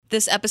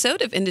This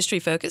episode of Industry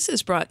Focus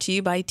is brought to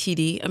you by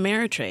TD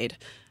Ameritrade.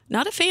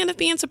 Not a fan of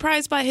being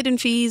surprised by hidden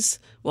fees?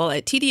 Well,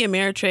 at TD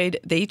Ameritrade,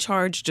 they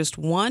charge just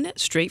one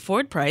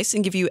straightforward price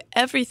and give you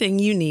everything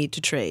you need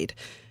to trade.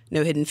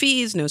 No hidden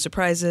fees, no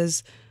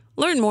surprises.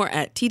 Learn more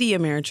at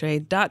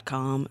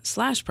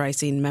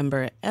tdameritrade.com/pricing,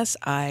 member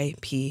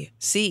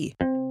SIPC.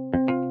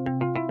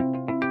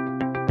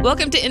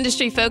 Welcome to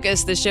Industry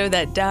Focus, the show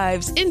that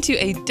dives into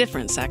a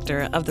different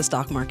sector of the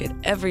stock market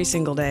every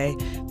single day.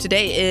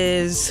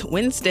 Today is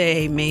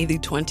Wednesday, May the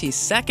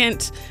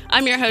 22nd.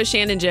 I'm your host,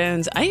 Shannon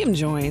Jones. I am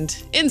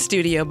joined in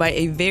studio by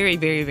a very,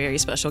 very, very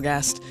special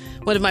guest.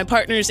 One of my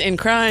partners in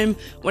crime,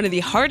 one of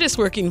the hardest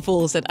working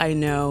fools that I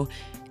know,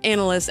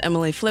 analyst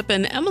Emily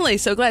Flippen. Emily,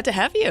 so glad to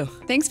have you.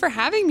 Thanks for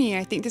having me.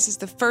 I think this is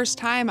the first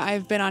time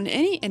I've been on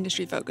any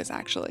Industry Focus,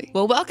 actually.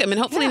 Well, welcome, and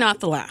hopefully not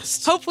the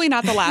last. Hopefully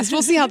not the last.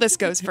 We'll see how this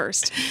goes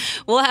first.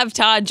 We'll have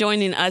Todd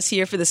joining us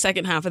here for the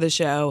second half of the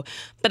show,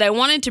 but I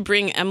wanted to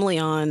bring Emily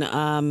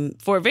on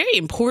for a very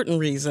important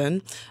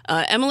reason.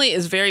 Emily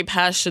is very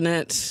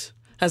passionate,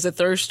 has a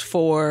thirst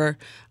for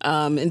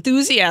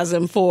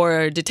enthusiasm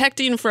for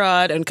detecting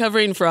fraud,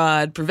 uncovering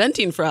fraud,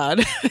 preventing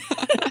fraud.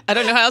 I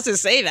don't know how else to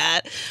say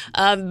that.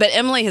 But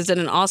Emily has done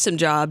an awesome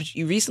job.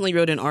 You recently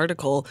wrote an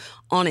article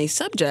on a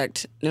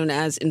subject known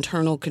as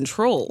internal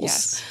controls.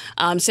 Yes.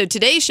 So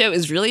today's show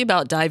is really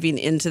about diving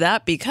into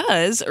that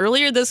because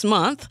earlier this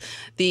month,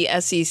 the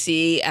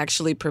SEC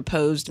actually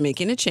proposed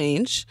making a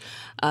change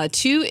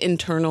to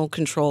internal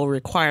control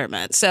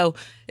requirements. So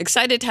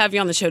excited to have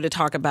you on the show to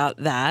talk about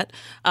that.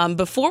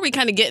 Before we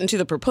kind of get into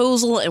the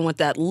proposal and what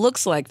that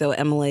looks like, though,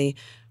 Emily,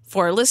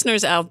 for our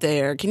listeners out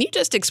there, can you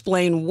just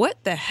explain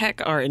what the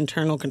heck are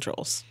internal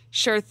controls?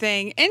 Sure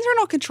thing.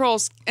 Internal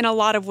controls, in a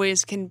lot of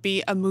ways, can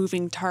be a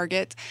moving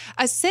target.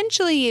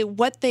 Essentially,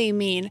 what they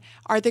mean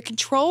are the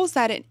controls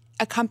that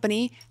a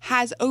company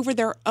has over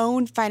their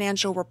own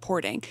financial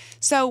reporting.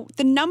 So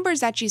the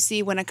numbers that you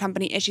see when a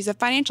company issues a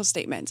financial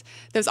statement,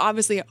 those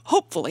obviously,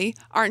 hopefully,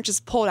 aren't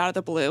just pulled out of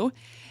the blue.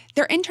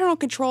 Their internal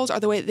controls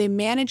are the way that they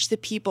manage the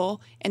people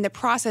and the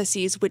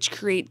processes which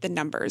create the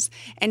numbers.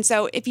 And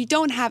so if you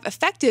don't have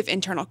effective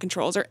internal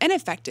controls or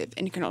ineffective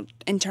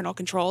internal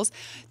controls,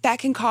 that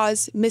can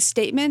cause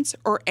misstatements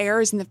or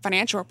errors in the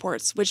financial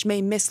reports, which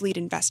may mislead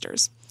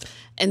investors.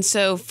 And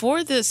so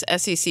for this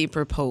SEC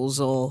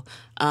proposal,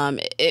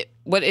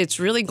 what it's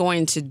really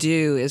going to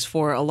do is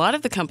for a lot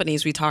of the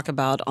companies we talk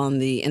about on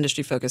the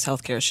Industry Focus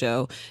Healthcare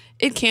show,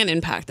 it can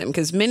impact them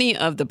because many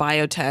of the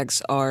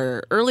biotechs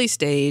are early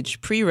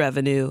stage,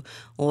 pre-revenue,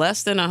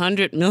 less than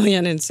 100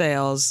 million in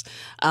sales.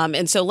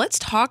 And so let's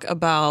talk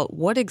about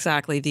what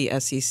exactly the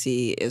SEC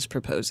is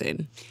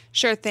proposing.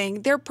 Sure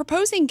thing. They're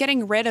proposing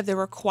getting rid of the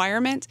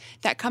requirement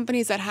that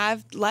companies that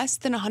have less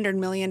than $100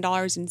 million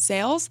in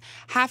sales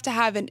have to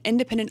have an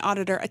independent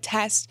auditor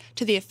attest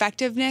to the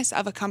effectiveness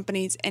of a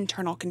company's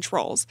internal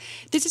controls.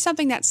 This is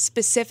something that's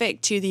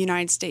specific to the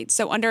United States.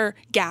 So under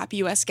GAAP,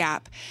 US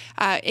GAAP,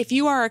 if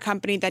you are a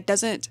company that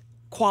doesn't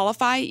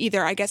qualify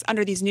either, I guess,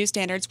 under these new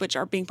standards, which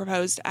are being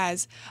proposed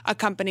as a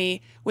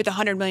company with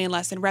 100 million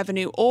less in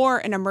revenue or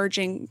an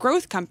emerging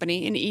growth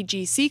company, an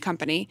EGC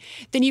company,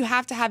 then you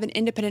have to have an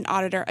independent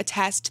auditor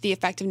attest to the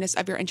effectiveness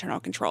of your internal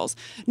controls.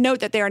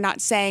 Note that they are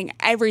not saying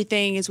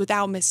everything is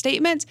without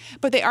misstatement,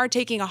 but they are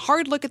taking a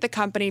hard look at the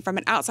company from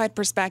an outside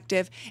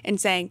perspective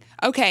and saying,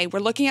 okay, we're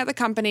looking at the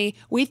company.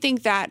 We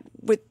think that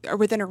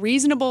within a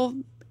reasonable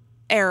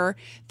error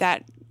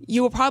that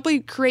you will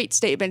probably create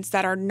statements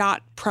that are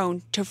not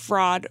prone to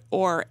fraud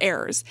or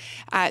errors.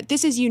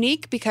 This is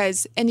unique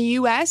because in the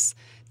U.S.,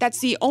 that's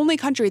the only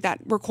country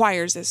that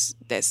requires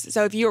this.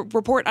 So if you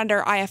report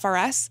under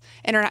IFRS,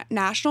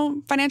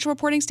 International Financial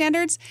Reporting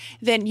Standards,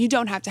 then you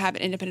don't have to have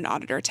an independent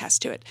auditor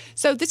attest to it.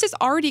 So this is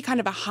already kind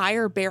of a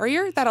higher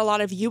barrier that a lot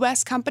of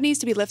U.S. companies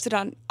to be listed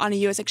on a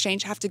U.S.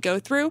 exchange have to go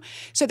through.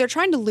 So they're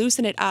trying to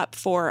loosen it up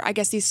for, I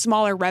guess, these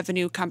smaller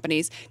revenue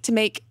companies to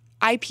make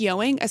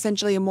IPOing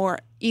essentially a more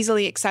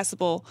easily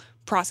accessible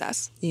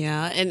process.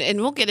 Yeah, and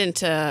we'll get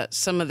into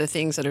some of the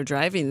things that are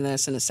driving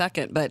this in a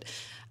second. But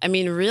I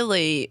mean,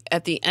 really,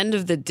 at the end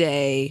of the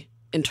day,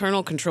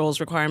 internal controls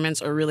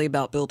requirements are really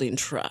about building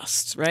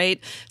trust,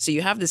 right? So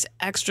you have this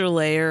extra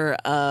layer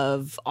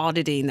of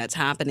auditing that's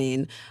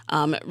happening,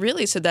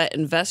 really so that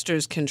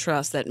investors can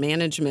trust that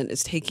management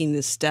is taking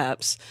the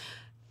steps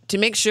to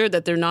make sure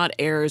that they're not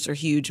errors or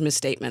huge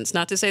misstatements.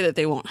 Not to say that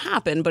they won't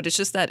happen, but it's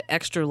just that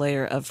extra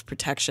layer of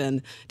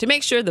protection to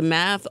make sure the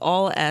math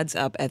all adds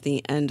up at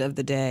the end of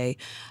the day.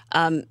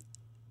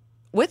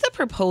 With a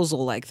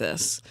proposal like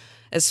this,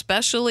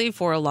 especially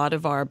for a lot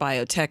of our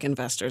biotech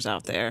investors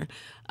out there,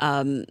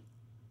 I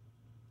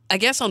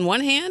guess on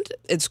one hand,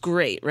 it's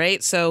great,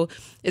 right? So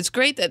it's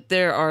great that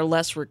there are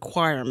less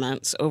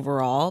requirements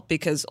overall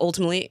because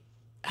ultimately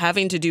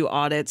having to do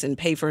audits and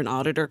pay for an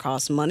auditor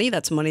costs money.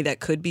 That's money that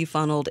could be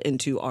funneled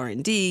into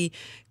R&D,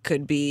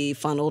 could be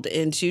funneled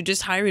into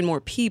just hiring more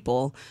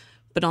people.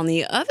 But on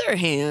the other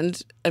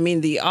hand, I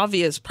mean, the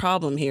obvious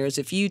problem here is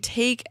if you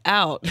take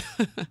out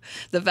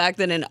the fact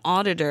that an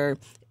auditor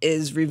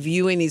is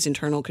reviewing these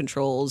internal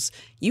controls,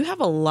 you have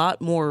a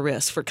lot more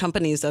risk for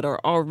companies that are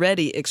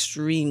already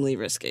extremely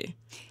risky.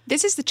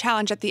 This is the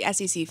challenge that the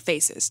SEC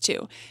faces,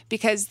 too,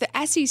 because the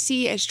SEC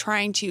is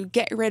trying to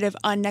get rid of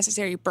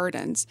unnecessary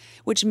burdens,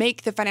 which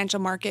make the financial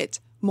market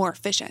more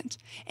efficient.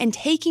 And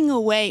taking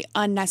away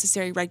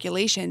unnecessary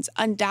regulations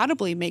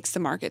undoubtedly makes the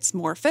markets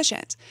more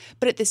efficient.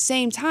 But at the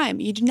same time,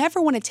 you never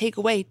want to take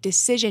away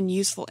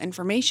decision-useful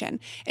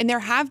information. And there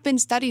have been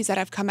studies that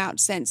have come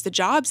out since the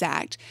Jobs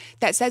Act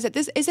that says that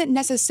this isn't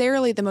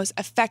necessarily the most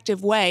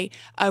effective way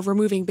of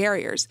removing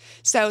barriers.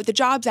 So the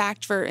Jobs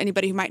Act, for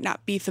anybody who might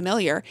not be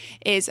familiar,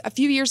 is a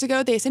few years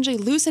ago, they essentially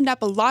loosened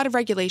up a lot of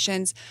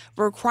regulations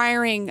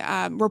requiring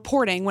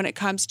reporting when it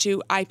comes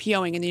to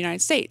IPOing in the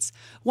United States.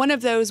 One of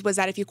those was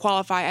that if you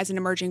qualify as an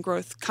emerging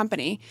growth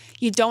company,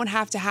 you don't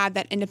have to have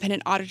that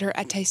independent auditor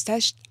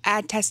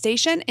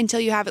attestation until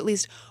you have at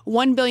least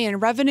 $1 billion in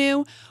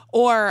revenue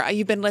or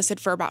you've been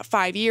listed for about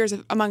 5 years,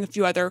 among a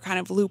few other kind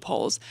of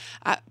loopholes.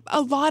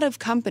 A lot of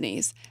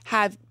companies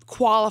have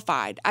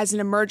qualified as an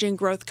emerging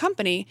growth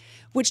company,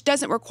 which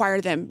doesn't require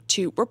them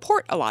to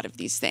report a lot of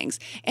these things.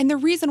 And the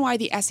reason why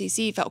the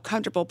SEC felt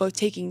comfortable both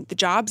taking the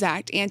Jobs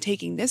Act and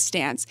taking this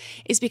stance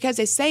is because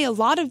they say a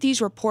lot of these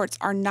reports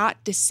are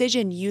not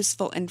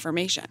decision-useful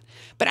information.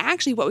 But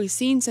actually what we've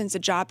seen since the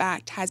Jobs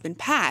Act has been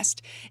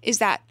passed is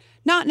that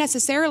not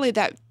necessarily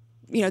that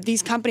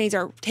these companies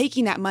are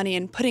taking that money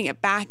and putting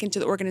it back into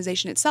the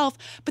organization itself,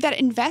 but that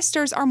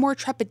investors are more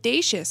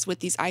trepidatious with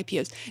these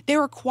IPOs. They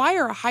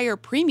require a higher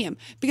premium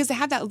because they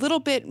have that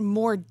little bit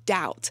more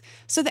doubt.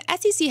 So the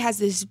SEC has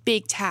this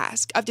big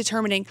task of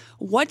determining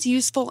what's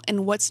useful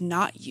and what's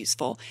not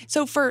useful.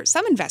 So for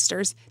some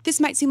investors, this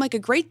might seem like a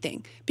great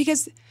thing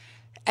because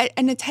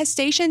an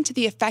attestation to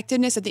the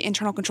effectiveness of the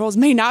internal controls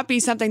may not be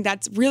something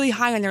that's really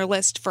high on their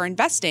list for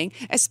investing,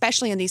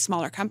 especially in these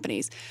smaller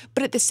companies.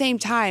 But at the same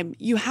time,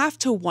 you have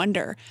to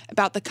wonder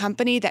about the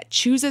company that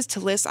chooses to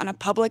list on a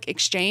public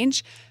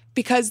exchange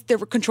because their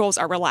controls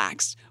are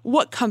relaxed.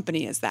 What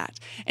company is that?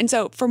 And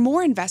so for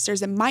more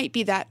investors, it might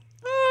be that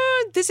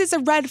this is a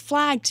red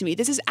flag to me.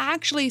 This is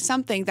actually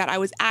something that I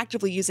was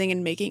actively using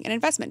in making an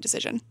investment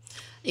decision.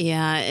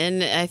 Yeah,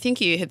 and I think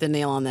you hit the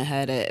nail on the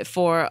head.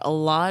 For a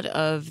lot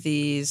of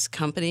these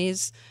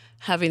companies,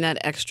 having that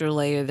extra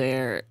layer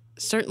there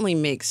certainly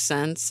makes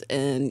sense,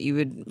 and you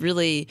would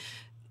really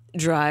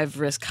drive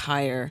risk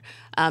higher.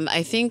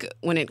 I think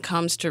when it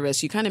comes to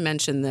risk, you kind of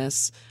mentioned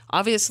this.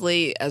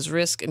 Obviously, as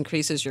risk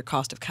increases, your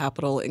cost of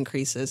capital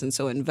increases. And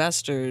so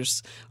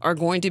investors are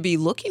going to be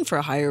looking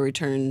for higher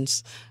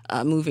returns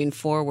moving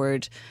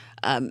forward.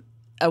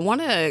 I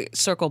want to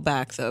circle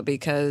back, though,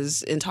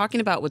 because in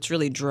talking about what's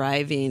really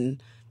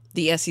driving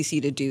the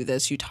SEC to do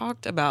this, you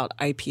talked about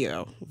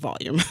IPO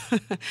volume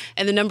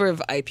and the number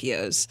of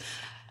IPOs.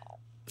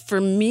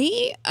 For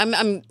me,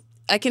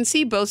 I can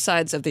see both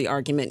sides of the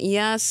argument.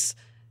 Yes,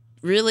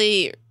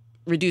 really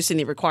reducing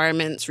the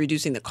requirements,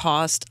 reducing the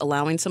cost,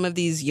 allowing some of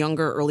these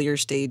younger, earlier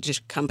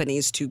stage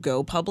companies to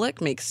go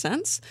public makes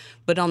sense.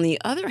 But on the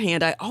other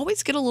hand, I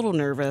always get a little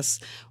nervous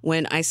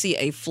when I see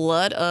a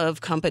flood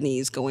of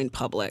companies going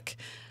public.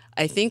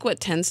 I think what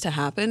tends to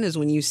happen is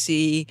when you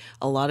see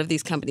a lot of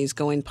these companies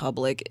going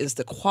public is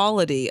the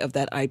quality of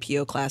that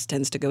IPO class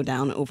tends to go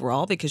down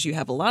overall because you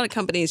have a lot of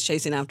companies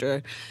chasing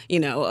after,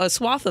 a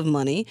swath of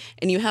money,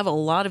 and you have a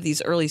lot of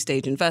these early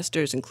stage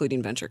investors,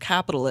 including venture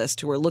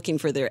capitalists, who are looking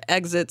for their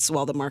exits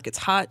while the market's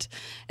hot.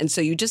 And so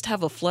you just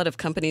have a flood of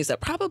companies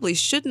that probably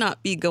should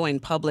not be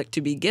going public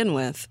to begin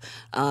with,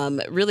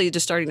 really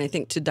just starting, I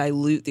think, to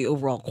dilute the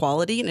overall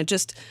quality. And it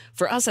just,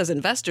 for us as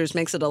investors,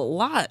 makes it a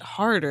lot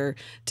harder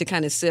to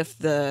kind of sift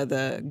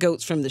the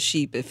goats from the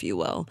sheep, if you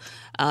will.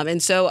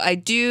 And so I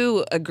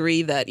do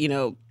agree that,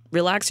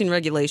 relaxing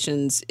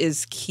regulations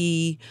is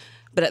key,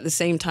 but at the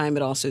same time,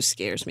 it also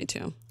scares me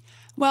too.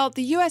 Well,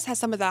 the U.S. has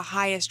some of the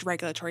highest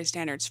regulatory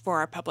standards for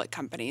our public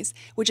companies,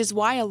 which is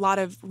why a lot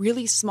of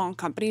really small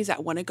companies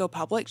that want to go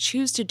public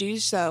choose to do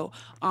so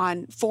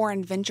on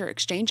foreign venture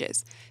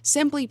exchanges,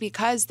 simply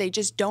because they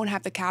just don't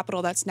have the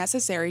capital that's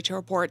necessary to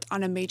report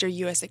on a major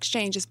U.S.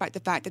 exchange, despite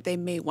the fact that they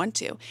may want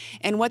to.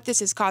 And what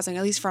this is causing,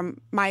 at least from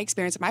my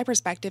experience and my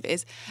perspective,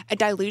 is a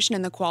dilution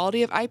in the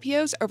quality of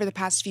IPOs over the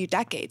past few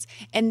decades.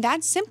 And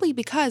that's simply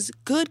because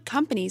good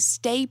companies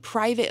stay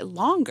private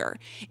longer.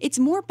 It's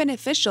more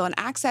beneficial, and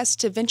access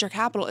to venture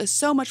capital is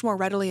so much more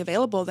readily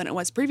available than it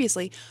was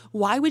previously.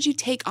 Why would you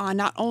take on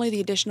not only the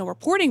additional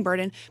reporting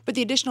burden, but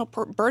the additional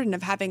burden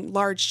of having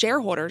large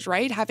shareholders,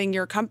 right? Having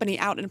your company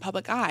out in the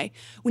public eye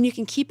when you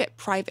can keep it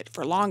private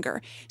for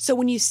longer. So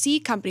when you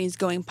see companies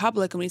going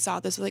public, and we saw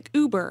this with like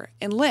Uber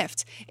and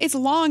Lyft, it's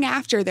long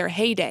after their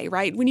heyday,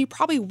 right? When you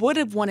probably would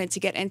have wanted to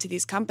get into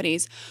these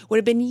companies would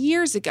have been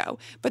years ago,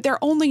 but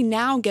they're only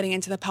now getting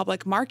into the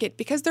public market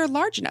because they're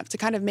large enough to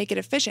kind of make it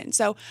efficient.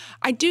 So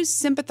I do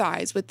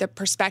sympathize with the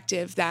perspective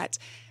that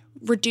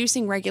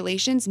reducing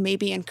regulations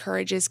maybe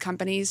encourages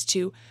companies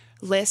to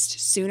list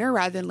sooner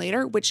rather than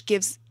later, which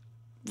gives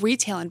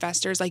retail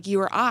investors like you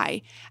or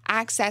I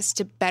access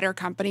to better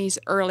companies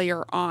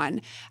earlier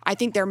on. I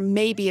think there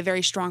may be a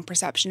very strong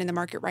perception in the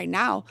market right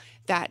now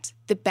that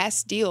the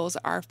best deals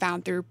are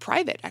found through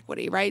private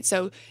equity, right?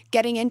 So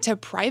getting into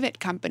private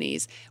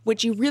companies,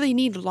 which you really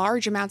need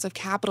large amounts of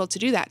capital to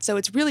do that. So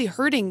it's really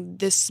hurting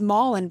this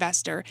small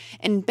investor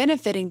and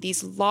benefiting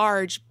these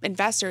large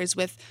investors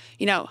with,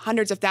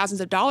 hundreds of thousands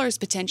of dollars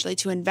potentially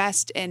to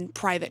invest in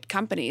private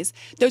companies.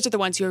 Those are the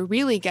ones who are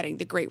really getting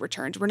the great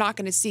returns. We're not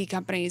going to see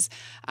companies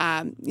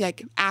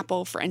like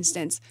Apple, for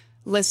instance,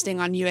 listing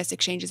on U.S.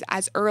 exchanges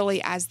as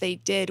early as they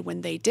did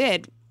when they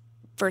did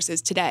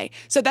versus today.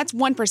 So that's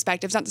one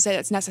perspective. It's not to say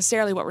that's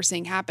necessarily what we're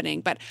seeing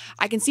happening, but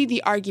I can see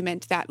the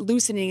argument that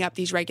loosening up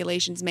these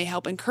regulations may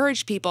help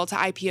encourage people to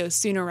IPO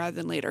sooner rather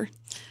than later.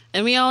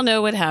 And we all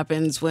know what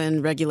happens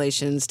when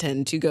regulations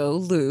tend to go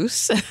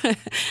loose.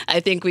 I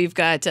think we've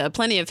got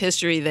plenty of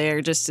history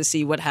there just to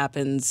see what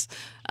happens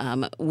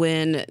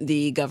when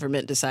the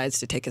government decides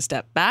to take a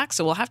step back.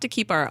 So we'll have to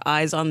keep our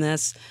eyes on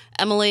this.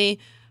 Emily,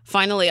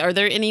 finally, are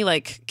there any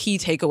key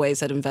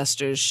takeaways that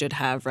investors should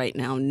have right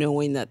now,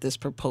 knowing that this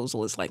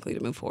proposal is likely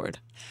to move forward?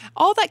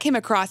 All that came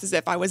across as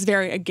if I was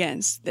very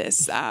against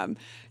this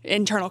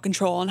internal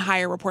control and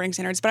higher reporting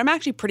standards, but I'm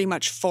actually pretty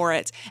much for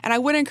it. And I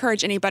would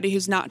encourage anybody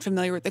who's not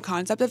familiar with the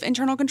concept of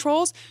internal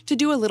controls to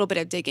do a little bit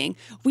of digging.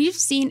 We've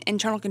seen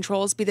internal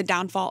controls be the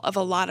downfall of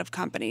a lot of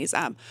companies.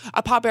 A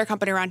popular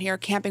company around here,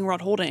 Camping World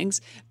Holdings,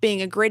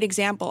 being a great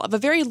example of a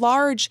very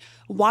large,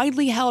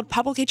 widely held,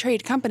 publicly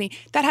traded company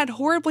that had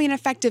horribly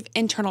ineffective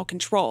internal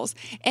controls.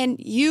 And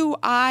you,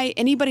 I,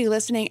 anybody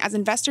listening, as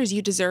investors,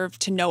 you deserve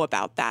to know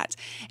about that.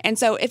 And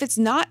so if it's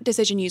not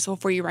decision useful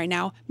for you right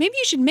now, maybe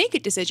you should make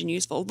it decision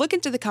useful. Look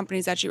into the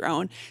companies that you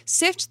own,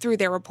 sift through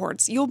their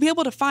reports. You'll be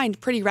able to find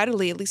pretty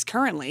readily, at least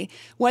currently,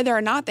 whether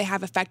or not they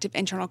have effective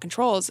internal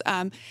controls.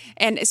 And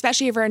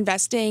especially if you're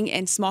investing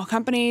in small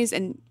companies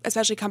and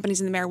especially companies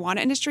in the marijuana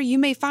industry, you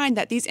may find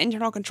that these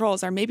internal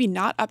controls are maybe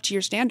not up to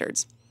your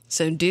standards.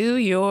 So do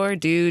your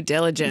due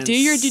diligence. Do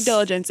your due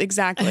diligence,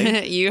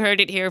 exactly. You heard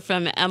it here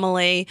from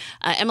Emily.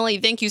 Emily,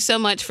 thank you so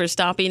much for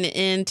stopping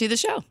into the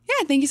show.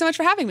 Yeah, thank you so much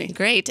for having me.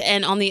 Great.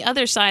 And on the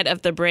other side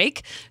of the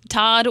break,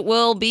 Todd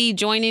will be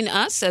joining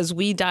us as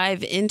we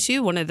dive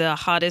into one of the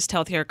hottest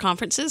healthcare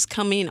conferences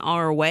coming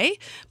our way.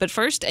 But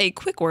first, a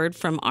quick word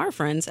from our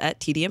friends at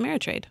TD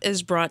Ameritrade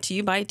is brought to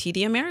you by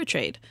TD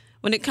Ameritrade.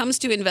 When it comes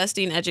to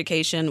investing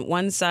education,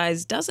 one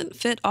size doesn't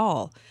fit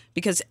all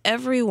because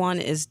everyone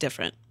is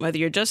different. Whether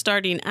you're just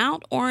starting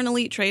out or an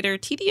elite trader,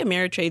 TD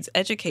Ameritrade's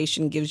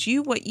education gives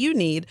you what you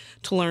need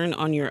to learn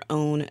on your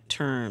own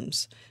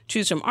terms.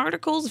 Choose from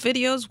articles,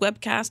 videos,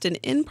 webcasts, and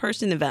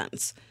in-person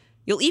events.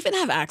 You'll even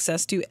have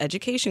access to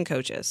education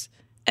coaches.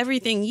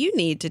 Everything you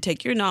need to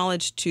take your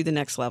knowledge to the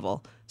next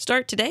level.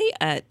 Start today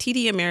at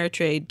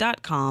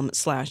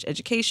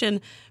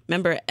tdameritrade.com/education,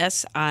 member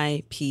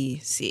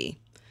SIPC.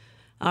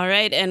 All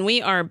right, and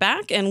we are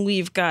back, and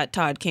we've got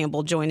Todd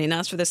Campbell joining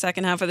us for the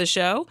second half of the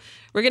show.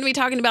 We're going to be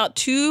talking about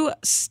two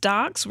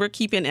stocks we're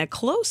keeping a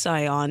close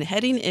eye on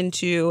heading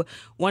into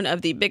one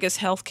of the biggest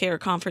healthcare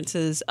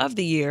conferences of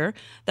the year.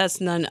 That's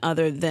none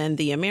other than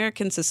the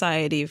American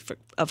Society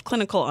of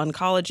Clinical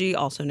Oncology,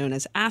 also known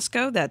as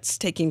ASCO. That's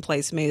taking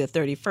place May the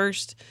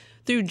 31st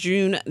through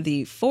June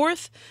the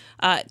 4th.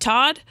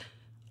 Todd,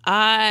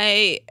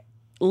 I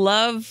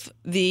love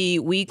the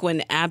week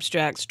when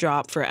abstracts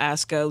drop for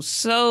ASCO.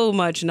 So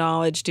much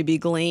knowledge to be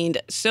gleaned,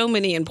 so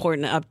many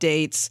important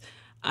updates.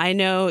 I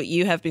know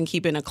you have been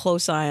keeping a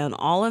close eye on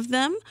all of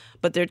them,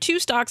 but there are two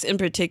stocks in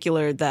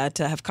particular that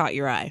have caught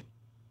your eye.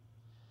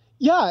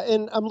 Yeah,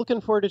 and I'm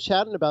looking forward to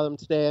chatting about them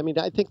today. I mean,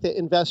 I think that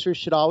investors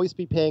should always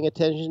be paying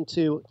attention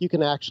to, you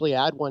can actually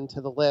add one to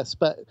the list,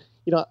 but,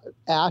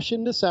 ASH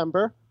in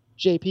December,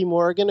 JP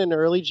Morgan in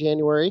early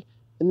January,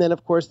 and then,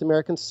 of course, the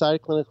American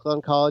Society of Clinical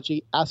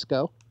Oncology,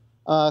 ASCO,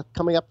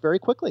 coming up very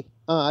quickly.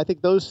 I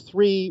think those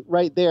three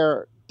right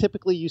there,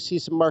 typically you see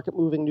some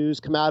market-moving news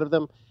come out of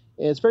them.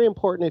 And it's very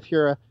important if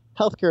you're a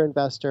healthcare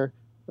investor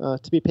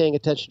to be paying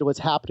attention to what's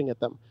happening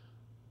at them.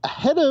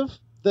 Ahead of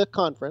the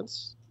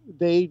conference,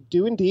 they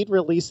do indeed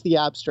release the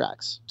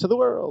abstracts to the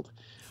world.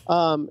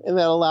 And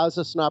that allows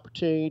us an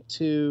opportunity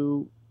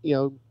to,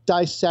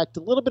 dissect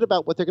a little bit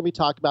about what they're going to be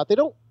talking about. They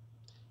don't,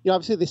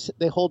 obviously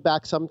they hold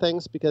back some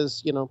things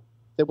because,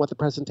 they want the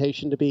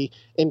presentation to be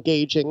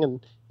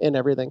engaging and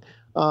everything.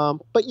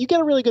 But you get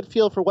a really good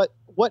feel for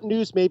what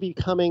news may be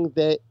coming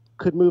that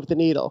could move the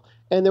needle.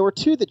 And there were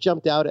two that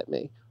jumped out at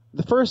me.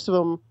 The first of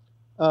them,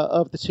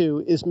 of the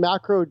two, is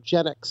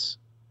Macrogenics.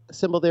 The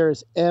symbol there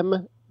is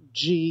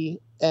MGNX.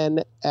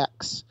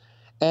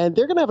 And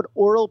they're going to have an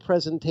oral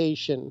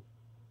presentation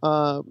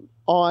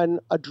on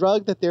a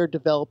drug that they're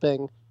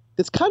developing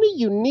that's kind of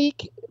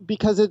unique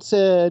because it's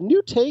a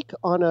new take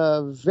on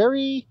a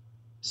very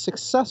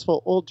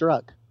successful old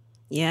drug.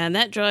 Yeah, and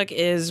that drug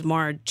is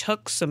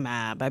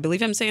martuximab. I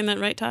believe I'm saying that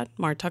right, Todd?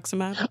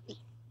 Martuximab?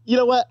 You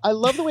know what? I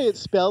love the way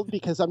it's spelled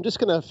because I'm just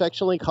going to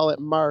affectionately call it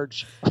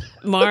Marge.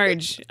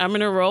 Marge. I'm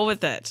going to roll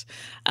with it.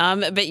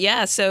 But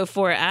yeah, so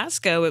for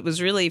ASCO, it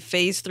was really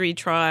phase 3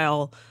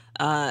 trial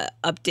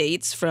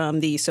updates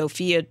from the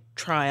SOFIA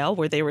trial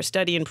where they were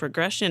studying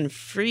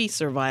progression-free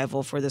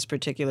survival for this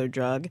particular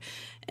drug.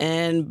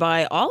 And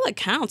by all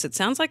accounts, it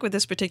sounds like with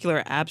this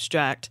particular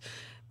abstract,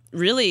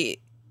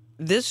 really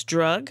this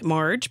drug,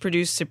 Marge,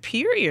 produced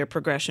superior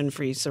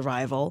progression-free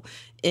survival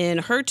in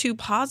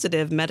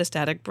HER2-positive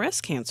metastatic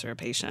breast cancer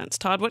patients.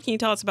 Todd, what can you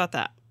tell us about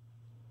that?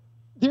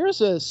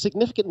 There's a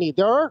significant need.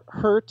 There are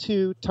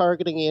HER2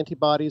 targeting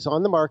antibodies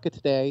on the market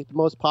today. The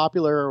most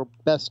popular or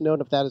best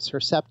known of that is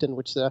Herceptin,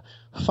 which is a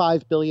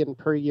 $5 billion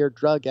per year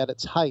drug at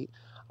its height.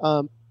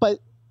 But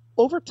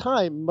over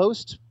time,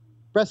 most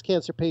breast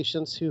cancer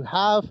patients who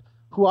are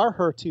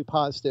HER2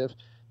 positive,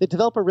 they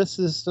develop a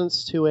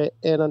resistance to it,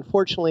 and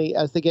unfortunately,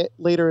 as they get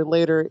later and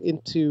later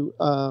into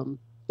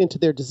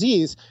their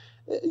disease,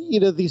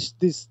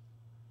 these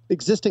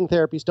existing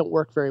therapies don't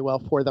work very well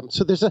for them.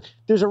 So there's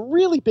a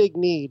really big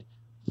need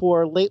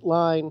for late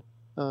line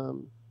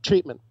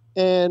treatment.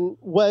 And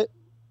what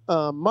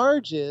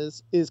Marge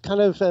is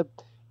kind of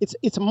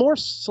it's more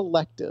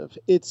selective.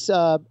 It's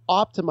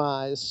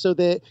optimized so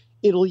that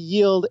it'll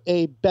yield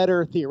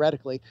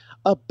theoretically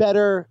a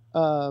better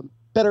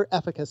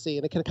efficacy,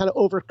 and it can kind of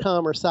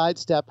overcome or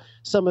sidestep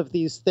some of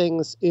these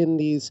things in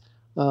these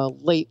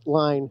late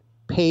line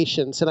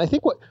patients. And I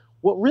think what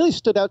really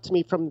stood out to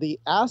me from the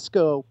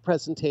ASCO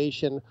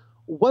presentation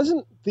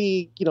wasn't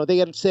they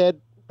had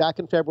said back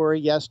in February,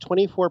 yes,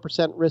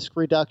 24% risk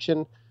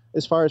reduction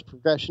as far as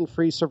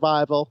progression-free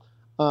survival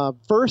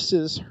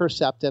versus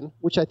Herceptin,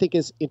 which I think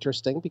is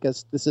interesting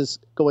because this is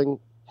going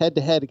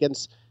head-to-head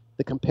against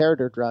the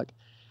comparator drug.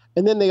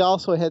 And then they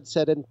also had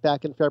said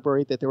back in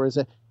February that there was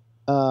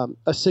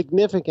a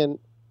significant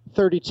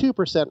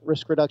 32%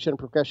 risk reduction in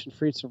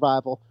progression-free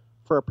survival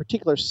for a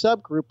particular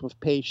subgroup of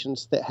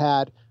patients that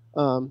had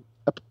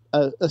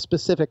a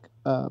specific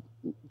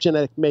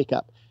genetic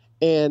makeup.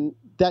 And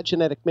that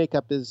genetic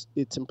makeup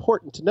it's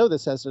important to know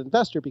this as an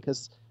investor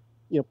because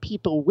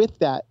people with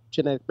that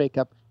genetic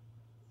makeup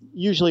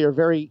usually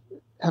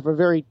have a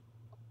very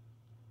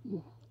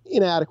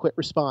inadequate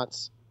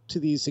response to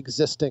these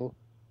existing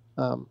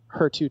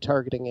HER2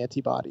 targeting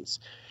antibodies.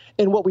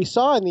 And what we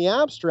saw in the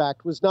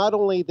abstract was not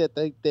only that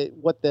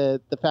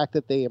the fact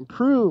that they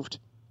improved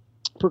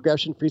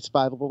progression-free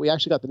survival, but we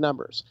actually got the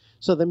numbers.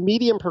 So the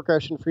median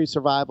progression-free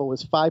survival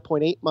was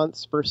 5.8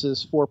 months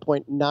versus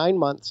 4.9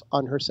 months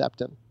on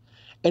Herceptin.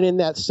 And in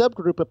that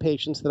subgroup of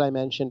patients that I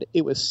mentioned,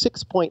 it was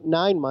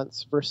 6.9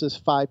 months versus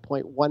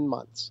 5.1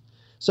 months.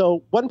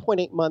 So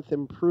 1.8 month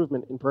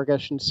improvement in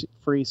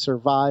progression-free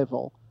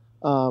survival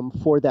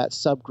for that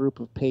subgroup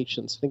of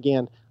patients. And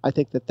again, I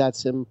think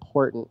that's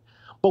important.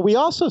 But we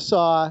also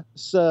saw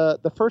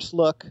the first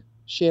look,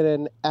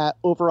 Shannon, at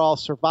overall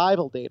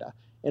survival data.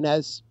 And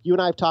as you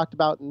and I have talked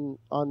about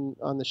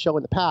on the show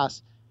in the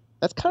past,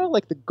 that's kind of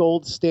like the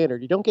gold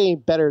standard. You don't get any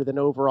better than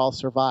overall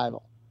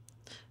survival.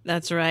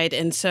 That's right.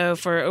 And so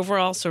for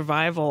overall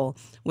survival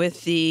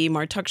with the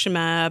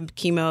martuximab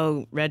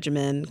chemo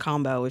regimen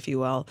combo, if you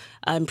will,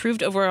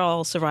 improved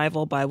overall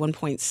survival by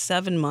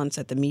 1.7 months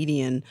at the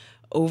median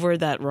over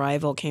that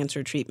rival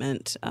cancer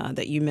treatment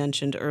that you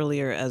mentioned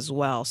earlier as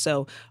well.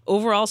 So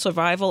overall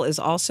survival is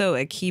also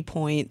a key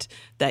point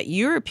that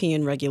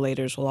European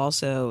regulators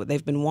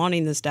they've been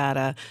wanting this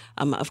data.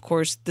 Of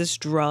course, this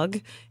drug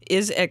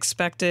is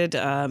expected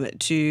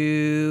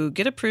to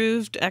get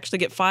approved, actually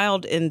get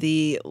filed in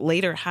the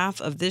later half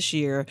of this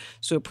year.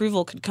 So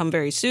approval could come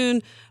very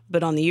soon.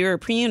 But on the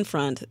European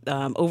front,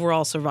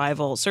 overall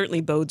survival certainly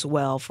bodes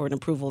well for an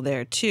approval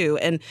there too.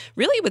 And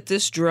really with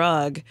this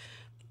drug,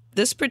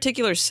 this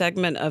particular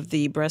segment of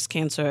the breast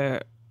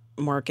cancer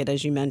market,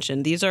 as you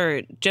mentioned, these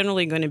are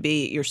generally going to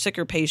be your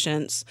sicker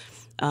patients.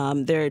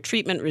 They're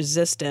treatment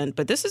resistant,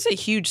 but this is a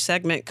huge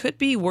segment, could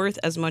be worth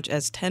as much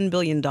as $10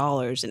 billion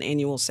in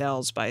annual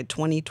sales by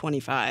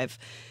 2025.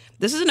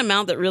 This is an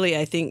amount that really,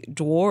 I think,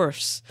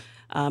 dwarfs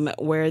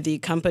where the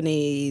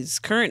company's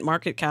current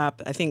market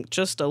cap, I think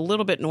just a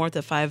little bit north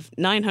of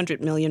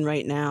 $900 million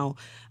right now.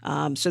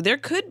 So there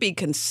could be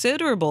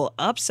considerable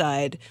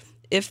upside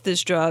if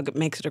this drug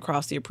makes it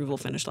across the approval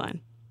finish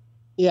line.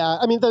 Yeah,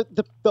 I mean,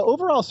 the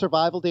overall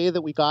survival data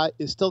that we got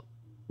is still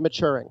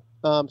maturing.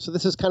 So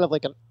this is kind of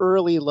like an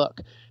early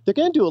look. They're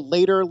going to do a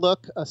later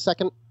look, a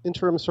second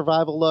interim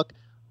survival look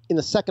in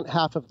the second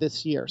half of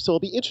this year. So it'll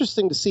be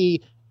interesting to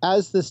see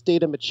as this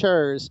data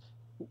matures,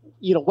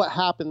 what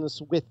happens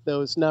with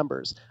those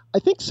numbers. I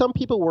think some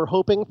people were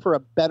hoping for a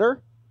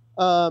better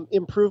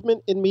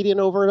improvement in median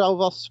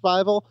overall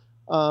survival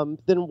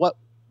than what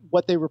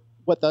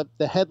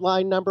the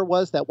headline number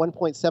was, that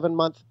 1.7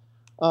 month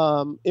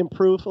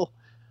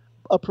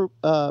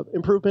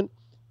improvement.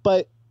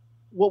 But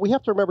what we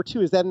have to remember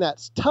too is that in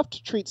that tough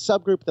to treat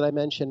subgroup that I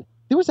mentioned,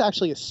 there was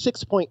actually a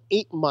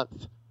 6.8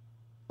 month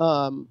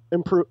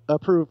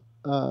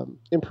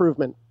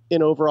improvement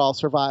in overall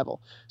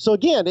survival. So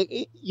again,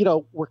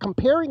 we're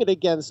comparing it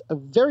against a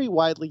very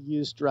widely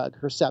used drug,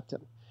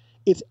 Herceptin.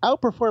 It's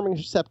outperforming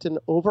Herceptin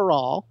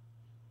overall,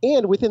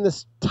 and within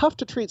this tough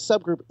to treat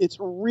subgroup, it's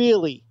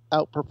really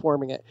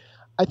outperforming it.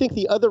 I think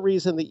the other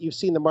reason that you've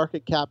seen the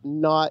market cap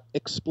not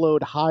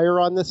explode higher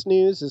on this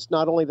news is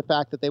not only the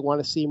fact that they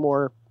want to see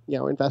more,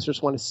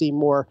 investors want to see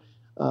more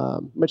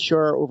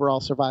mature overall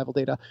survival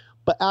data,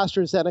 but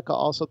AstraZeneca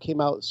also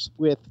came out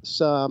with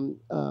some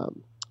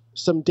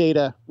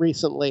data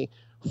recently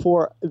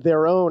for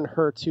their own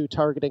HER2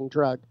 targeting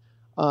drug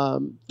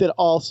that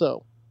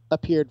also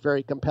appeared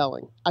very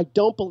compelling. I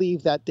don't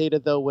believe that data,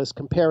 though, was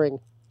comparing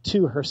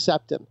to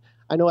Herceptin.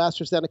 I know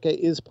AstraZeneca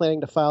is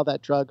planning to file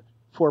that drug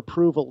for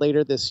approval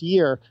later this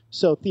year.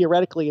 So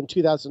theoretically, in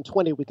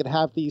 2020, we could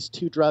have these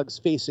two drugs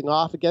facing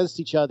off against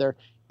each other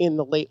in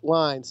the late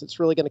lines. It's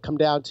really going to come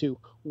down to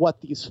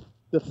what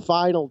the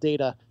final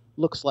data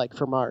looks like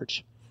for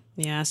March.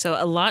 Yeah, so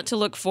a lot to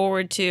look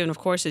forward to. And of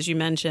course, as you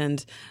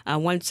mentioned,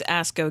 once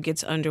ASCO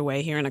gets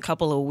underway here in a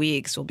couple of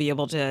weeks, we'll be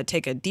able to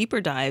take a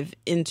deeper dive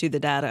into the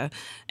data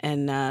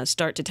and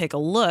start to take a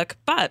look.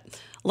 But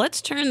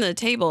let's turn the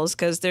tables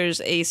because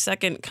there's a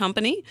second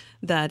company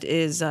that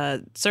is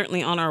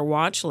certainly on our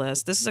watch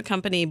list. This is a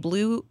company,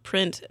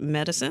 Blueprint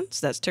Medicines.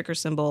 That's ticker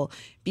symbol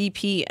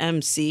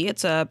BPMC.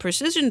 It's a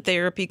precision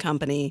therapy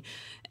company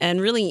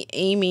and really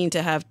aiming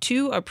to have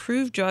 2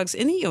 approved drugs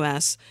in the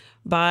U.S.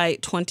 by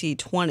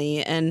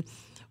 2020. And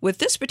with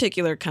this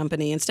particular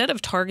company, instead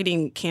of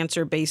targeting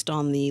cancer based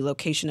on the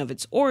location of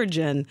its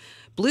origin,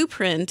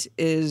 Blueprint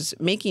is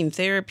making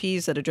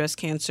therapies that address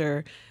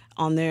cancer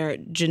on their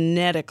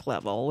genetic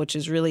level, which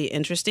is really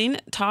interesting.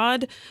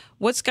 Todd,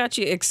 what's got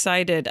you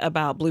excited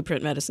about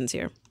Blueprint Medicines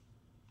here?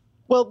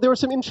 Well, there was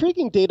some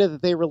intriguing data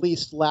that they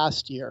released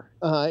last year,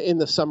 in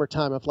the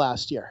summertime of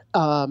last year.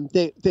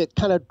 That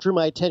kind of drew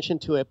my attention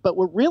to it. But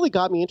what really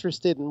got me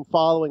interested in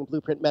following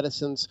Blueprint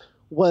Medicines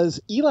was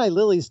Eli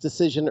Lilly's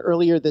decision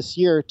earlier this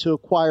year to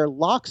acquire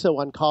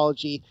Loxo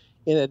Oncology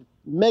in a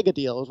mega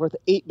deal. It was worth an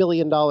 $8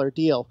 billion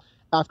deal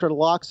after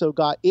Loxo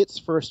got its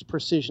first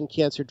precision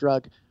cancer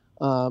drug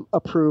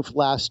approved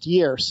last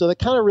year. So that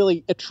kind of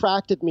really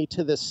attracted me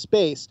to this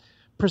space.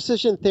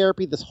 Precision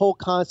therapy, this whole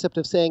concept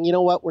of saying, you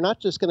know what, we're not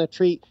just going to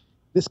treat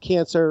this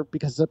cancer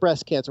because it's a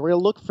breast cancer. We're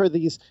going to look for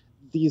these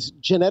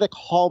genetic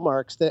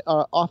hallmarks that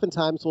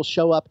oftentimes will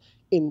show up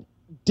in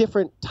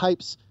different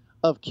types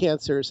of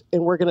cancers,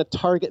 and we're going to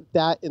target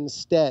that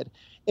instead.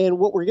 And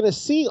what we're going to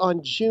see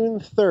on June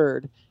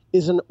 3rd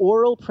is an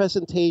oral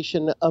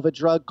presentation of a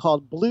drug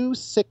called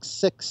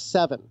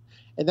BLU-667.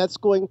 And that's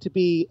going to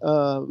be,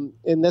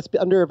 and that's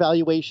under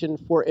evaluation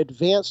for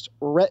advanced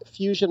RET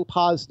fusion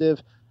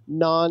positive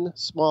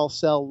non-small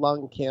cell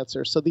lung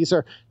cancer. So these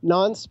are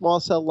non-small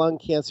cell lung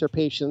cancer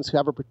patients who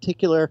have a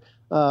particular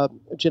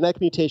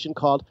genetic mutation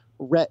called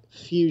RET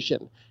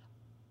fusion.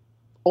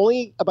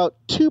 Only about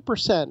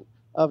 2%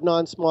 of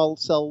non-small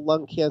cell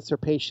lung cancer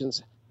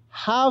patients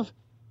have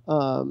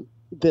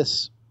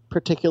this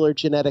particular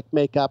genetic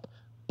makeup,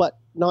 but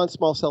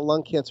non-small cell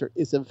lung cancer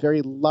is a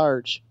very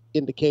large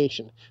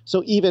indication.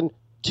 So even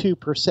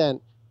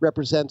 2%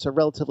 represents a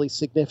relatively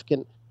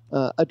significant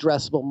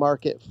addressable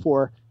market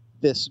for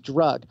this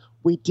drug.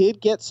 We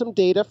did get some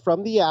data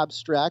from the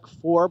abstract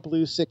for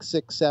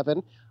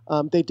BLU-667.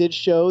 They did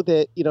show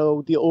that,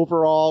 the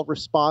overall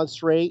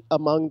response rate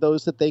among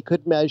those that they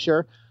could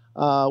measure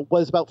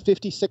was about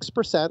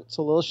 56%,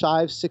 so a little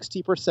shy of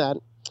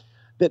 60%,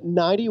 that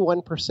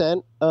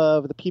 91%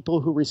 of the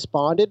people who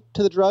responded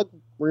to the drug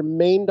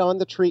remained on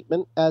the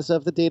treatment as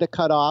of the data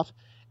cutoff,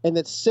 and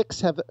that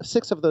six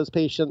of those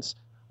patients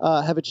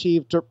have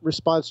achieved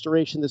response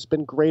duration that's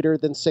been greater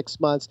than 6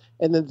 months,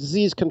 and the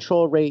disease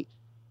control rate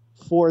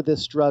for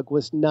this drug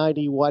was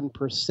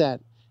 91%.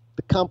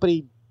 The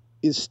company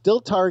is still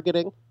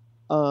targeting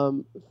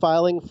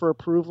filing for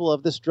approval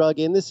of this drug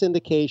in this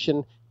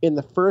indication in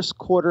the first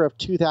quarter of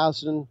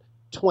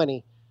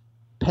 2020,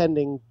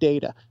 pending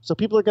data. So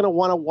people are going to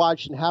want to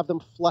watch and have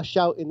them flush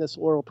out in this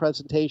oral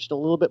presentation a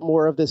little bit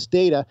more of this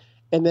data,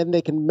 and then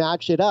they can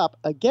match it up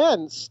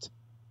against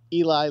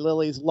Eli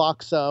Lilly's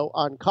Loxo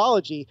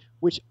Oncology,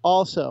 which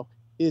also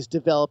is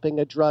developing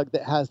a drug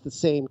that has the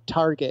same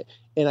target.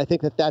 And I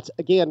think that that's,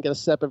 again, going to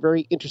set up a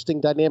very interesting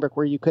dynamic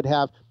where you could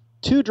have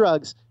 2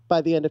 drugs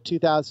by the end of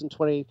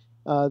 2020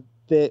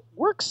 that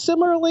work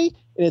similarly,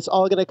 and it's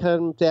all going to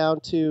come down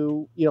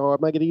to,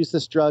 am I going to use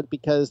this drug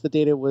because the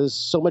data was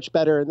so much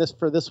better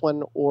for this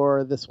one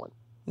or this one?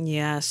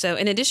 Yeah. So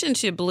in addition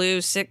to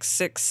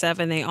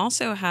BLU-667, they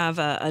also have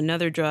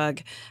another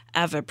drug,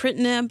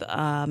 avapritinib,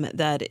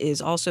 that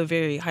is also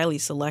very highly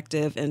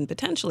selective and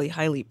potentially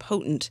highly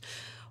potent.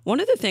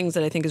 One of the things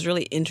that I think is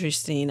really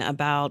interesting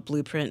about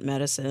Blueprint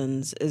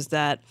Medicines is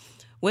that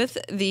with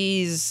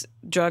these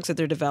drugs that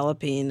they're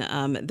developing,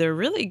 they're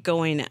really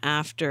going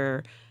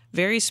after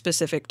very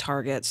specific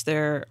targets.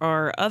 There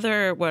are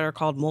other what are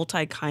called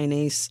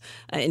multi-kinase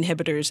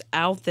inhibitors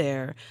out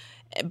there.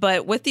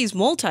 But with these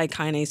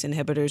multi-kinase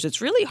inhibitors,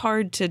 it's really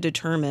hard to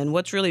determine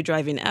what's really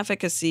driving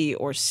efficacy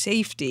or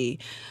safety.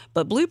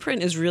 But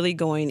Blueprint is really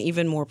going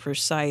even more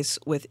precise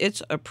with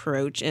its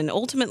approach. And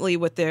ultimately,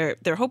 what they're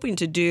hoping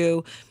to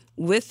do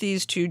with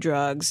these 2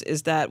 drugs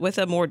is that with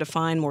a more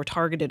defined, more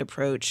targeted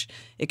approach,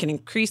 it can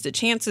increase the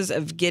chances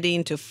of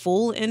getting to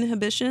full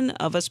inhibition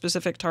of a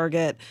specific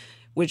target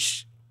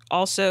which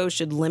also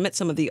should limit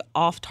some of the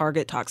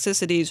off-target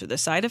toxicities or the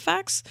side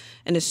effects.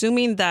 And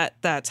assuming that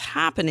that's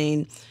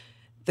happening,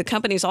 the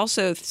company's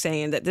also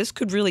saying that this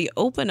could really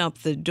open up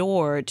the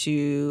door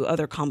to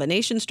other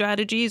combination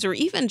strategies or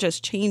even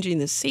just changing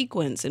the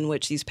sequence in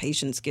which these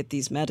patients get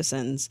these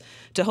medicines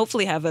to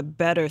hopefully have a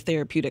better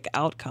therapeutic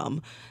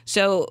outcome.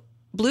 So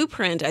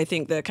Blueprint, I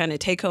think the kind of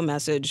take-home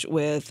message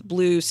with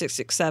Blue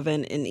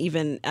 667 and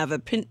even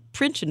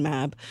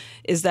avapritinib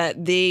is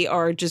that they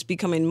are just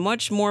becoming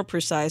much more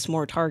precise,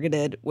 more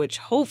targeted, which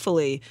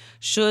hopefully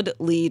should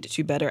lead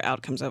to better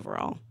outcomes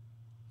overall.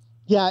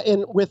 Yeah,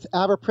 and with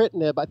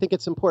avapritinib, I think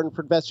it's important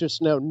for investors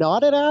to know,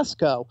 not at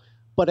ASCO,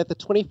 but at the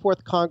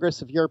 24th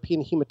Congress of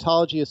European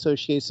Hematology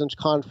Association's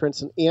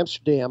conference in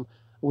Amsterdam,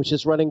 which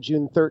is running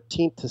June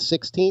 13th to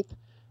 16th,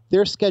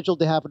 they're scheduled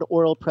to have an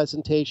oral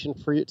presentation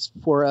for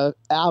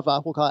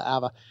AVA, we'll call it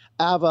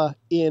AVA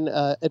in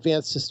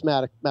advanced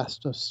systematic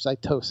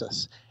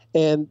mastocytosis.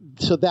 And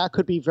so that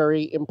could be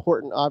very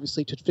important,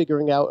 obviously, to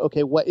figuring out,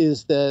 okay, what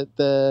is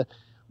the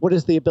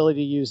ability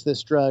to use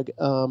this drug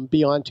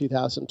beyond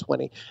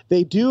 2020?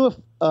 They do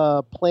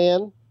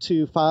plan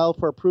to file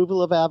for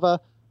approval of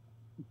AVA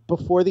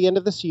before the end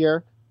of this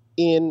year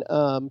in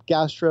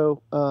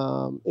gastrointestinal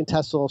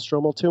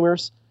stromal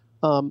tumors.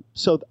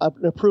 So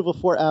an approval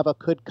for AVA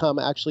could come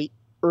actually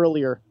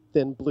earlier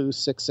than Blue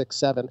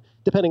 667,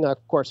 depending,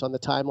 of course, on the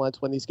timelines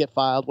when these get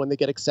filed, when they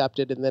get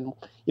accepted, and then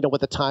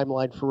what the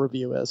timeline for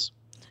review is.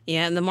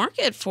 Yeah, and the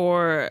market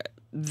for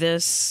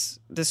this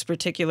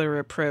particular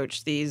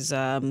approach, these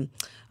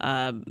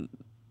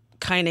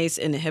kinase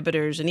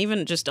inhibitors, and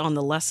even just on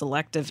the less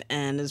selective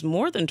end, is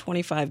more than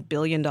 $25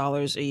 billion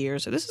a year.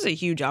 So this is a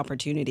huge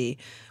opportunity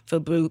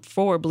for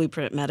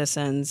Blueprint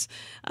Medicines.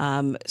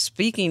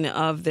 Speaking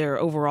of their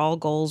overall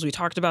goals, we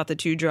talked about the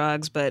two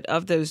drugs, but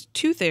of those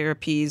two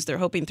therapies, they're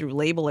hoping through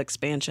label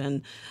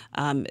expansion,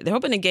 they're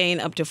hoping to gain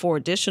up to 4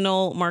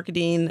 additional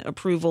marketing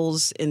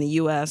approvals in the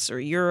U.S. or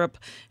Europe.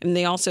 And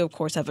they also, of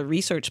course, have a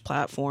research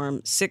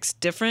platform, 6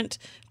 different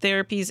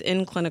therapies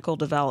in clinical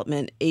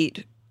development,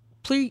 8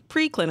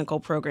 preclinical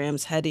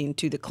programs heading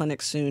to the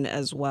clinic soon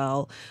as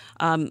well.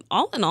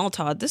 All in all,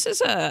 Todd, this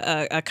is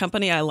a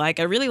company I like.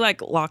 I really like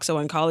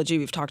Loxo Oncology.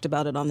 We've talked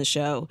about it on the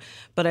show.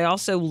 But I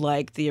also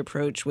like the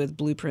approach with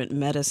Blueprint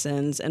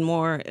Medicines. And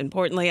more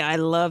importantly, I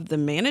love the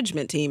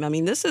management team. I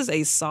mean, this is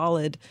a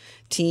solid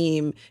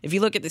team. If you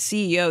look at the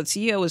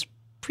CEO was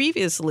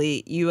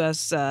previously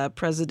U.S.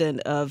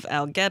 president of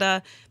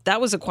Algeta. That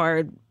was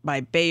acquired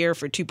by Bayer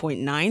for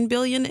 $2.9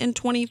 billion in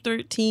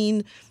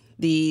 2013.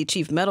 The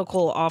chief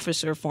medical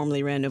officer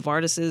formerly ran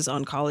Novartis's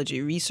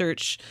oncology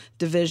research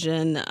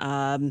division.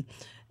 And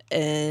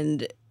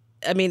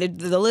I mean,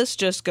 the list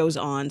just goes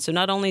on. So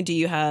not only do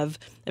you have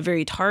a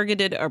very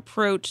targeted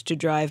approach to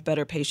drive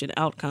better patient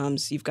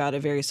outcomes, you've got a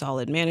very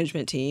solid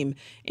management team,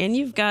 and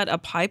you've got a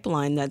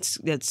pipeline that's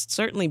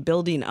certainly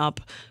building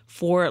up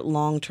for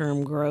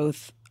long-term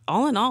growth.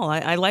 All in all,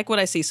 I like what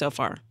I see so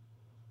far.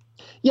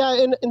 Yeah,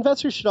 and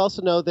investors should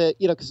also know that,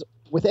 because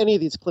with any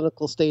of these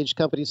clinical stage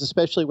companies,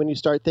 especially when you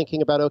start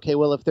thinking about, okay,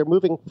 well, if they're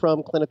moving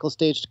from clinical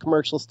stage to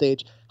commercial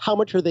stage, how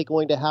much are they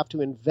going to have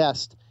to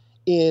invest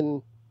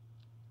in,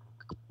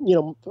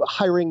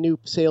 hiring new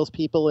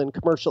salespeople and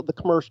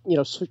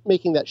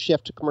making that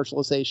shift to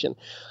commercialization?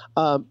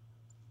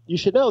 You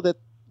should know that,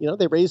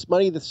 they raised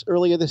money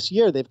earlier this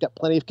year. They've got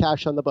plenty of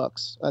cash on the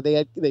books.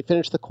 They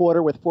finished the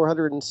quarter with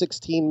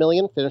 $416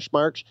 million, finished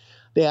March.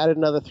 They added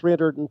another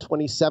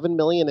 $327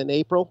 million in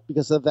April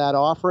because of that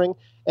offering.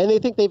 And they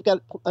think they've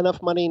got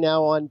enough money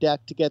now on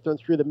deck to get them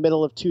through the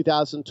middle of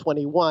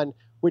 2021,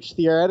 which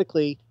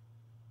theoretically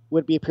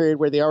would be a period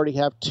where they already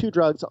have 2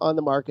 drugs on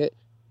the market,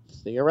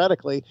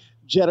 theoretically,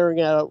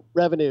 generating out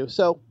revenue.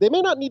 So they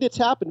may not need to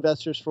tap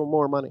investors for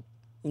more money.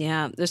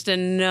 Yeah, just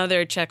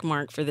another check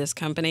mark for this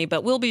company.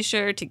 But we'll be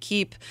sure to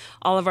keep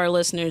all of our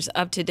listeners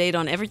up to date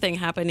on everything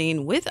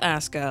happening with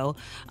ASCO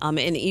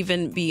and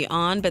even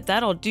beyond. But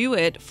that'll do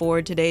it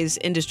for today's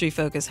Industry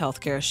Focus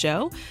Healthcare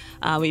show.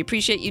 We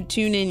appreciate you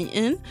tuning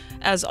in.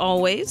 As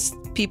always,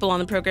 people on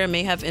the program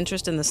may have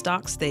interest in the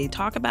stocks they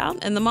talk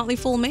about, and the Motley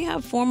Fool may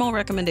have formal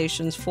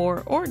recommendations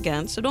for or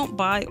against, so don't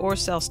buy or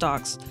sell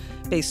stocks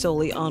based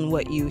solely on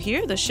what you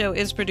hear. The show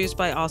is produced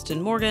by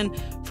Austin Morgan.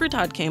 For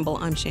Todd Campbell,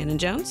 I'm Shannon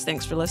Jones.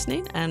 Thanks for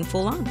listening, and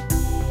Fool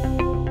on.